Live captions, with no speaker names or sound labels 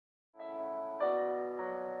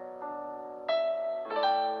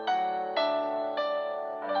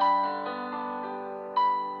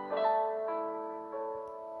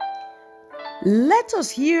Let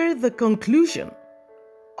us hear the conclusion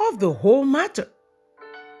of the whole matter.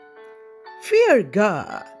 Fear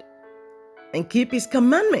God and keep his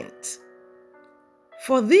commandments,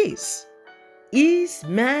 for this is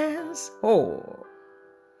man's whole.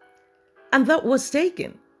 And that was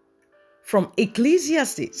taken from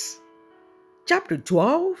Ecclesiastes chapter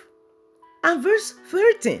 12 and verse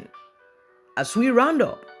 13 as we round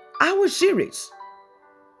up our series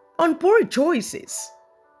on poor choices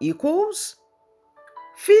equals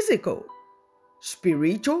physical,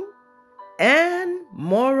 spiritual, and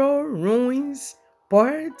moral ruins,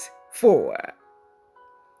 part 4.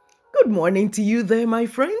 Good morning to you there, my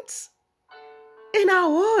friends. And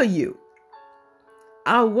how are you?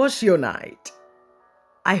 How was your night?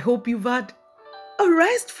 I hope you've had a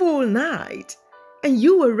restful night and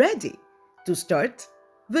you were ready to start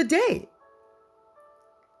the day.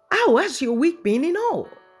 How has your week been in all?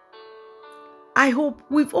 I hope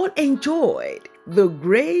we've all enjoyed the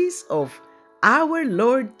grace of our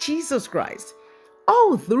Lord Jesus Christ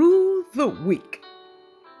all through the week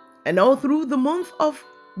and all through the month of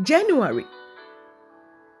January.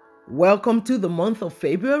 Welcome to the month of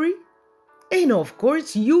February, and of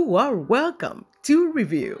course, you are welcome to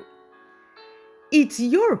review. It's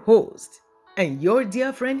your host and your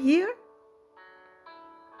dear friend here,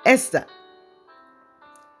 Esther.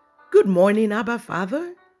 Good morning, Abba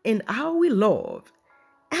Father, and how we love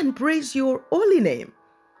and praise your holy name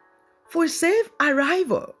for safe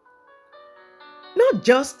arrival, not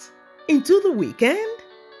just into the weekend,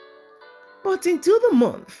 but into the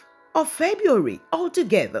month of February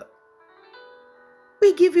altogether.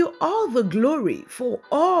 We give you all the glory for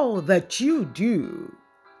all that you do.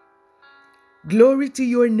 Glory to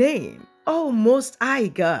your name, O Most High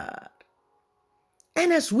God.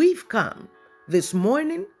 And as we've come this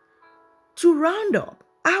morning to round up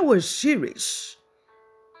our series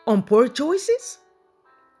on poor choices,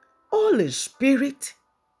 Holy Spirit,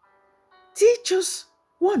 teach us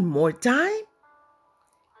one more time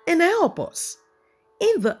and help us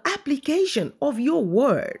in the application of your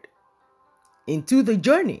word into the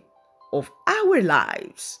journey of our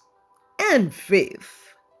lives and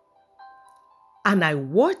faith. And I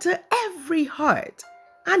water every heart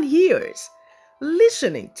and ears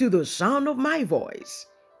listening to the sound of my voice,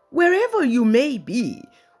 wherever you may be,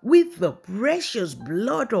 with the precious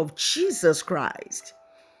blood of Jesus Christ.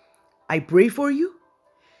 I pray for you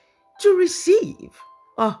to receive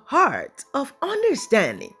a heart of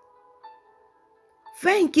understanding.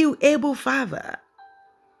 Thank you, able Father,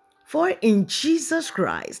 for in Jesus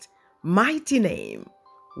Christ's mighty name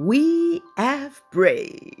we have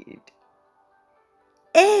prayed.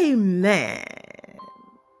 Amen.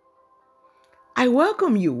 I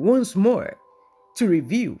welcome you once more to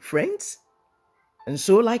review, friends. And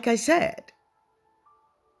so, like I said,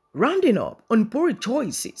 rounding up on poor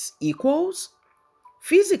choices equals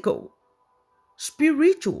physical,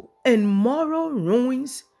 spiritual, and moral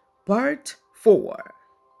ruins, part 4.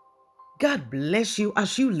 God bless you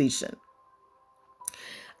as you listen.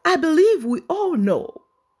 I believe we all know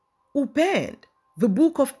who penned the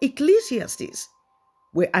book of Ecclesiastes,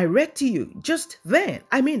 where I read to you just then,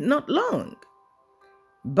 not long.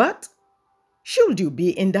 But should you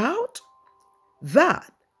be in doubt,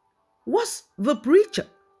 that was the preacher,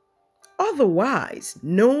 otherwise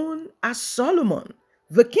known as Solomon,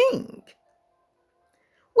 the king.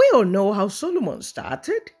 We all know how Solomon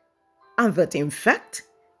started, and that in fact,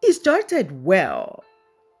 he started well.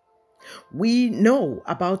 We know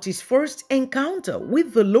about his first encounter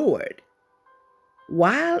with the Lord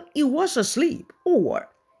while he was asleep or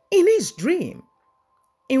in his dream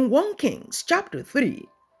in 1 Kings chapter 3,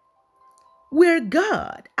 where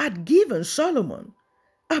God had given Solomon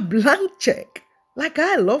a blank check, like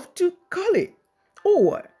I love to call it,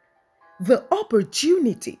 or the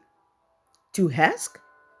opportunity to ask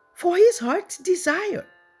for his heart's desire.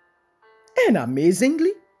 And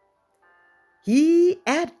amazingly, he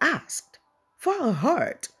had asked for a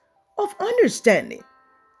heart of understanding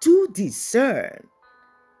to discern,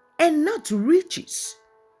 and not riches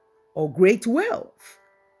or great wealth.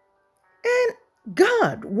 And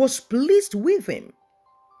God was pleased with him.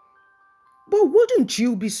 But wouldn't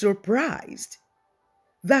you be surprised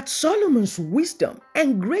that Solomon's wisdom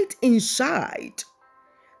and great insight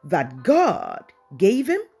that God gave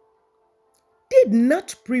him did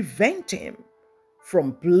not prevent him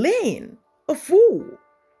from playing a fool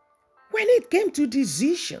when it came to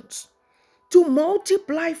decisions to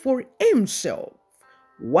multiply for himself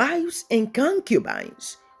wives and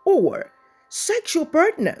concubines or sexual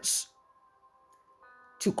partners?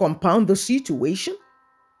 To compound the situation,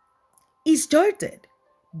 he started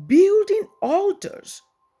building altars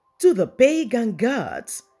to the pagan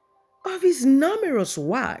gods of his numerous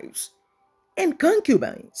wives and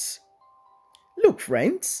concubines. Look,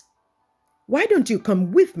 friends, why don't you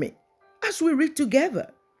come with me as we read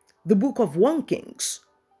together the book of 1 Kings,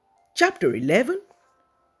 chapter 11,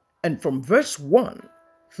 and from verse 1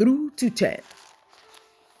 through to 10.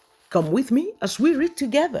 Come with me as we read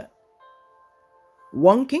together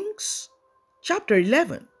 1 Kings, chapter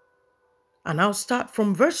 11, and I'll start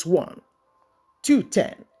from verse 1 to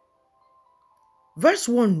 10. Verse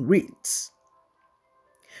 1 reads,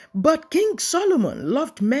 "But King Solomon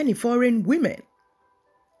loved many foreign women,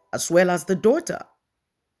 as well as the daughter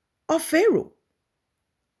of Pharaoh,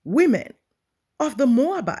 women of the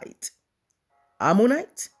Moabite,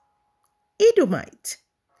 Ammonite, Edomite,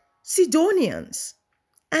 Sidonians,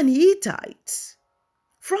 and Hittites,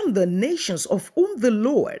 from the nations of whom the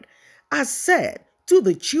Lord has said to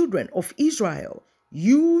the children of Israel,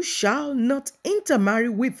 you shall not intermarry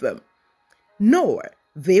with them, nor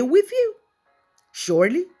they with you.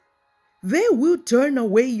 Surely they will turn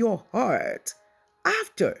away your heart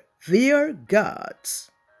after their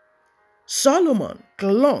gods." Solomon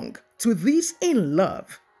clung to this in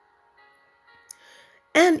love,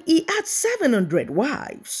 and he had 700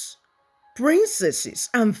 wives, princesses,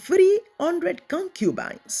 and 300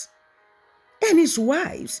 concubines. And his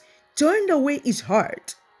wives turned away his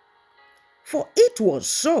heart. For it was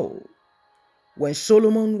so, when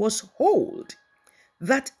Solomon was old,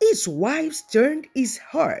 that his wives turned his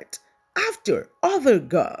heart after other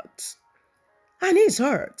gods, and his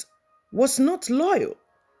heart was not loyal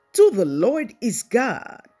to the Lord his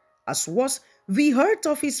God, as was the heart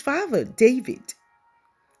of his father David.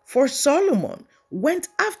 For Solomon went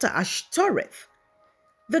after Ashtoreth,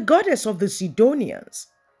 the goddess of the Sidonians,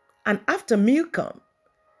 and after Milcom,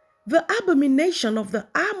 the abomination of the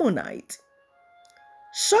Ammonite.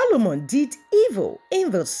 Solomon did evil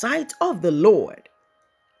in the sight of the Lord,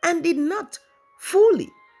 and did not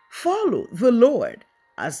fully follow the Lord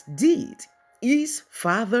as did his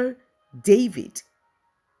father David.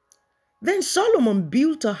 Then Solomon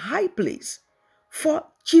built a high place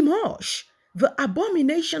for Chemosh, the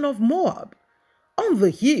abomination of Moab, on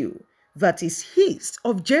the hill that is east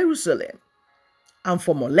of Jerusalem, and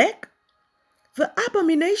for Molech, the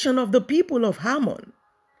abomination of the people of Ammon.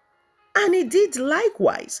 And he did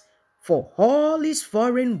likewise for all his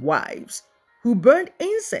foreign wives who burned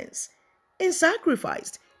incense and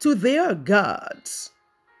sacrificed to their gods.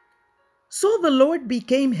 So the Lord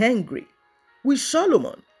became angry with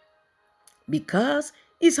Solomon, because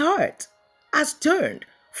his heart has turned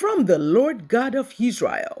from the Lord God of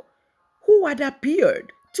Israel, who had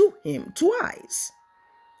appeared to him twice.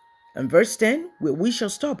 And verse 10, where we shall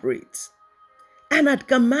stop, reads, "And had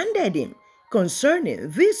commanded him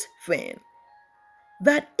concerning this thing,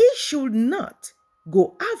 that he should not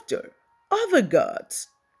go after other gods.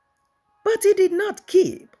 But he did not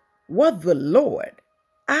keep what the Lord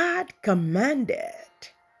had commanded."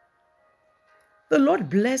 The Lord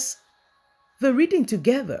bless the reading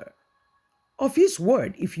together of his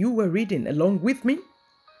word if you were reading along with me,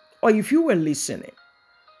 or if you were listening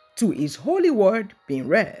to his holy word being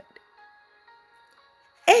read.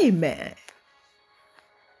 Amen.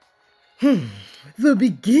 The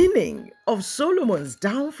beginning of Solomon's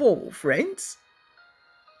downfall, friends,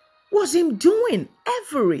 was him doing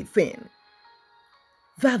everything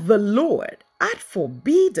that the Lord had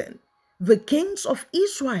forbidden the kings of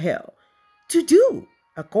Israel to do,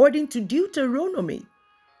 according to Deuteronomy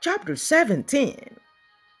chapter 17.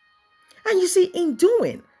 And you see, in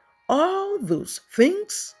doing all those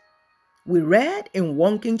things we read in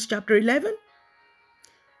 1 Kings chapter 11,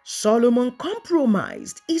 Solomon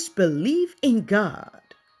compromised his belief in God.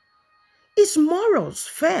 His morals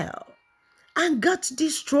fell and got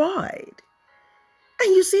destroyed.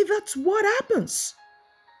 And you see, that's what happens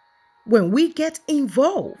when we get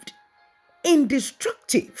involved in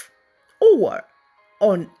destructive or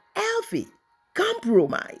unhealthy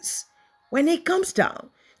compromise when it comes down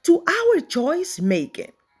to our choice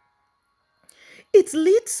making. It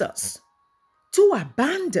leads us to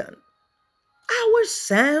abandon our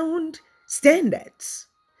sound standards.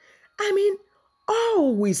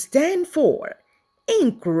 All we stand for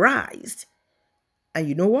in Christ. And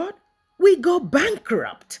you know what? We go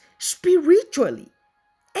bankrupt spiritually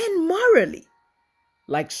and morally,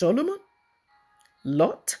 like Solomon,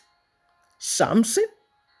 Lot, Samson,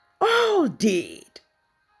 all did.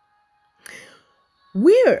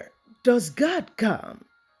 Where does God come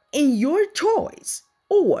in your choice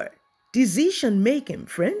or decision making,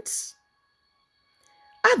 friends?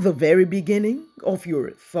 At the very beginning of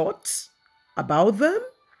your thoughts about them,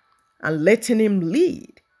 and letting him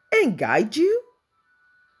lead and guide you?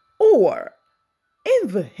 Or in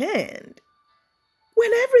the hand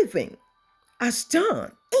when everything has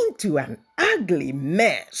turned into an ugly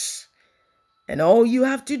mess. And all you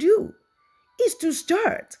have to do is to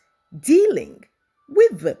start dealing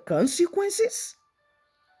with the consequences.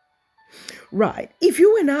 Right. If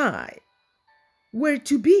you and I were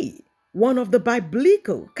to be one of the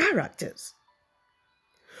biblical characters,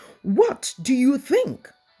 what do you think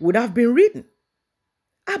would have been written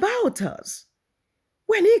about us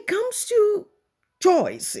when it comes to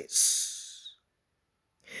choices?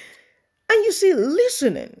 And you see,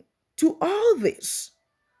 listening to all this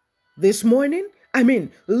morning,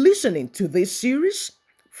 listening to this series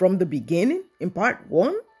from the beginning in part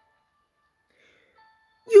one,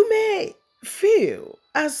 you may feel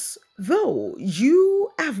as though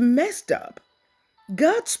you have messed up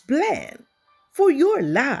God's plan for your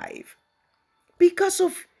life because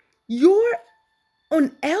of your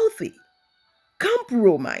unhealthy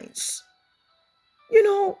compromise. You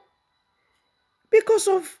know, because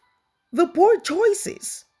of the poor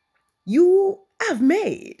choices you have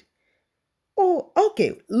made. Oh,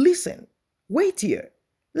 okay, listen, wait here.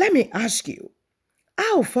 Let me ask you,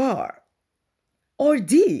 how far or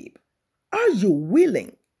deep are you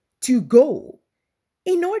willing to go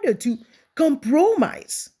in order to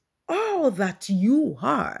compromise all that you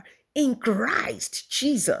are in Christ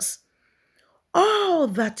Jesus, all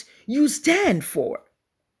that you stand for?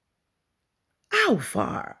 How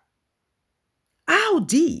far, how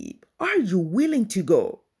deep are you willing to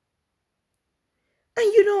go?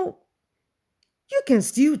 And you can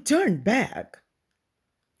still turn back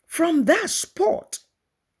from that spot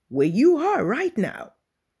where you are right now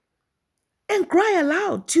and cry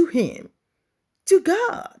aloud to Him, to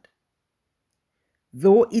God.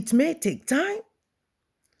 Though it may take time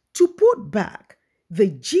to put back the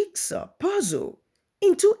jigsaw puzzle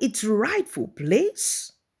into its rightful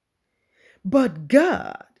place, but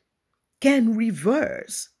God can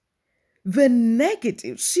reverse the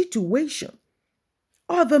negative situation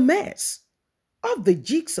or the mess of the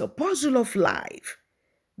jigsaw puzzle of life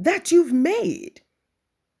that you've made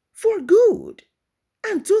for good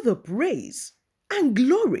and to the praise and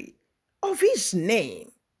glory of His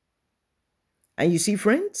name. And you see,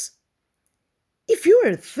 friends, if you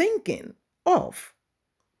are thinking of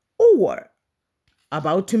or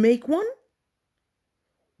about to make one,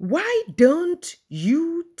 why don't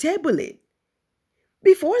you table it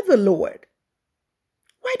before the Lord?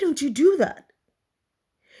 Why don't you do that?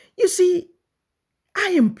 You see,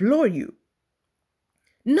 I implore you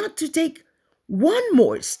not to take one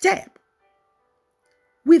more step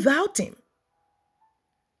without Him.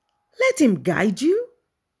 Let Him guide you.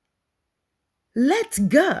 Let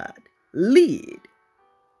God lead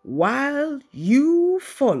while you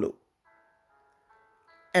follow.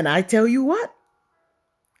 And I tell you what,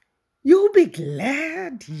 you'll be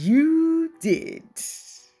glad you did.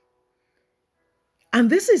 And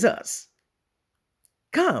this is us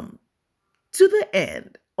come to the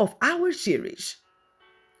end of our series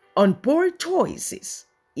on poor choices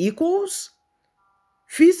equals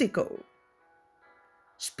physical,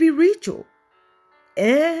 spiritual,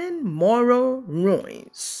 and moral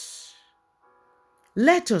ruins.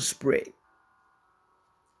 Let us pray.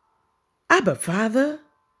 Abba Father,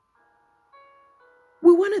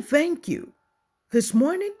 we want to thank you this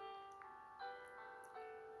morning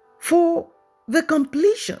for the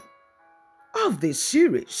completion of this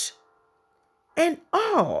series and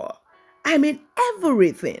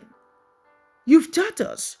everything you've taught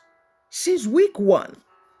us since week one.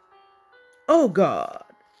 Oh God,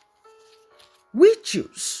 we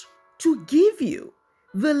choose to give you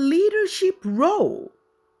the leadership role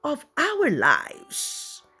of our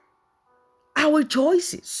lives, our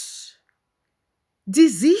choices,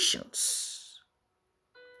 decisions.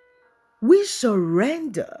 We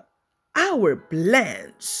surrender our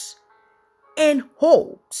plans and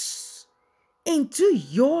hopes into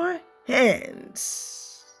your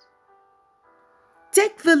hands.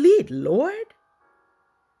 Take the lead, Lord,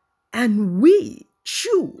 and we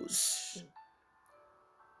choose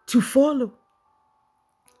to follow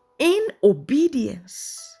in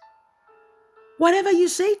obedience whatever you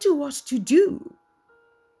say to us to do,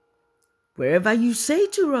 wherever you say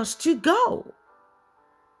to us to go.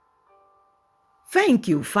 Thank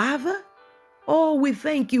you, Father. Oh, we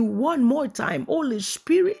thank you one more time, Holy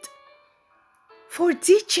Spirit, for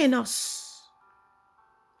teaching us.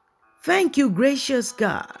 Thank you, gracious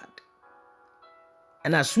God.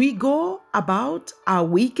 And as we go about our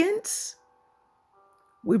weekends,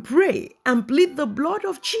 we pray and plead the blood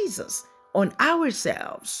of Jesus on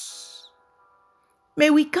ourselves. May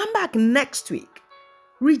we come back next week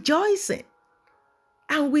rejoicing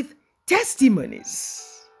and with testimonies.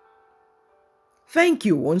 Thank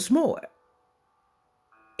you once more.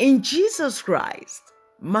 In Jesus Christ's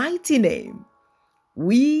mighty name,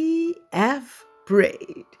 we have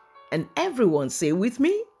prayed. And everyone say with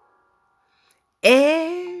me,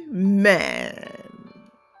 Amen.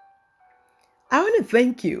 I want to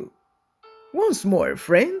thank you once more,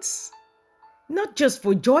 friends, not just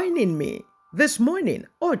for joining me this morning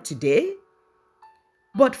or today,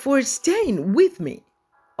 but for staying with me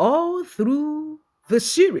all through the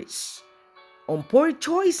series on poor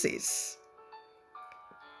choices.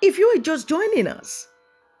 If you are just joining us,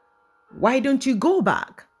 why don't you go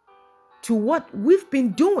back to what we've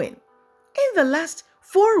been doing in the last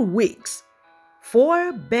 4 weeks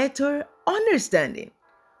for better understanding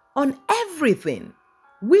on everything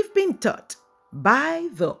we've been taught by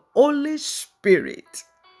the Holy Spirit.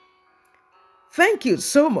 Thank you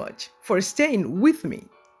so much for staying with me,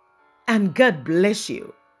 and God bless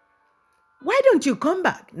you. Why don't you come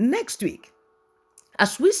back next week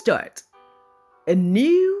as we start a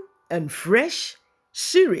new and fresh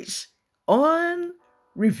series on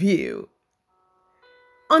review?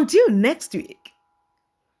 Until next week,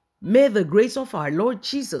 may the grace of our Lord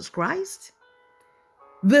Jesus Christ,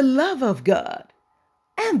 the love of God,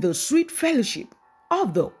 and the sweet fellowship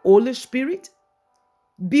of the Holy Spirit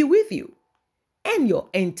be with you and your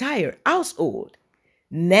entire household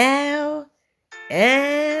now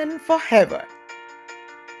and forever.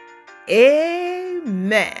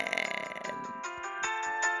 Amen.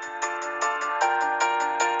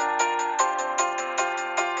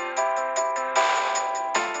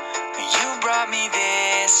 You brought me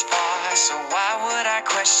this far, so why would I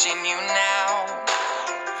question you now?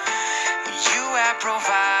 You have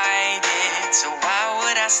provided, so why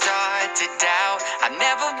would I start to doubt? I've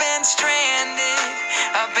never been stranded,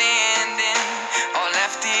 abandoned, or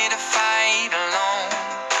left here to fight alone.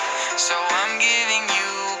 So I'm giving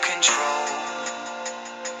you control.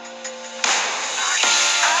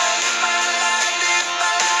 I live my life, live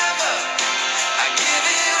my life up. I give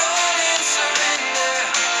it all in surrender.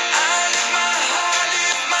 I live my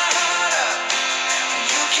heart up.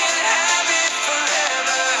 You can have it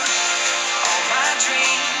forever. All my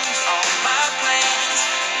dreams, all my plans,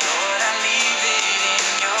 Lord, I leave it in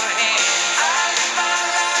your hands. I live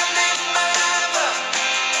my life up.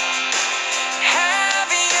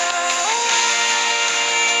 Have your way.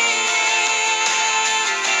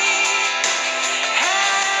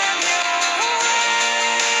 Have your way.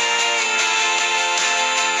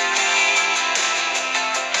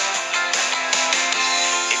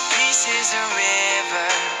 If peace is a river,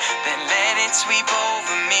 then let it sweep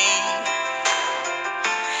over me.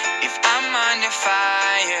 If I'm under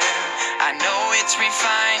fire, I know it's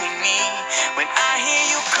refining me. When I hear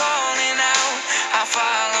you calling out, I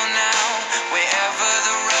follow now. Wherever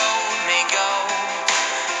the road may go,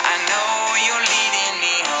 I know you're leading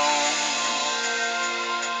me home.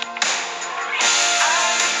 I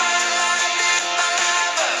live my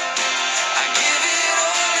life up. I give it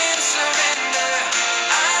all in surrender.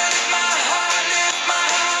 I live my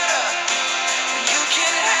heart up. You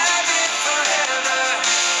can have it forever.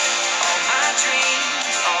 All my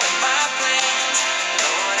dreams, all my plans,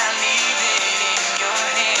 Lord, I leave it in your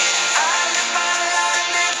hands. I live my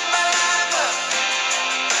life up.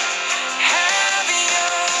 Have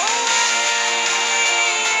your way.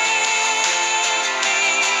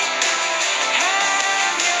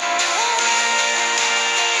 Have your way.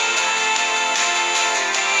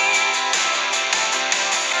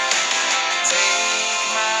 Take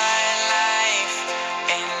my life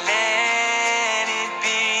and let it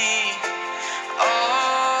be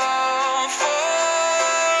all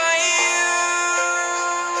for you.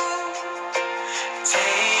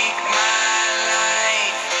 Take my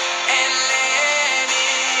life and let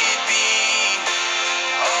it be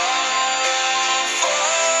all for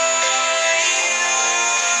you.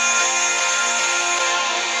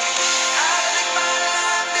 I live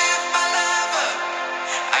my life up.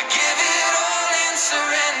 I give it all in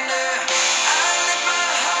surrender. I live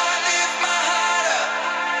my heart up.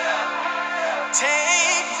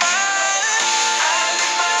 Take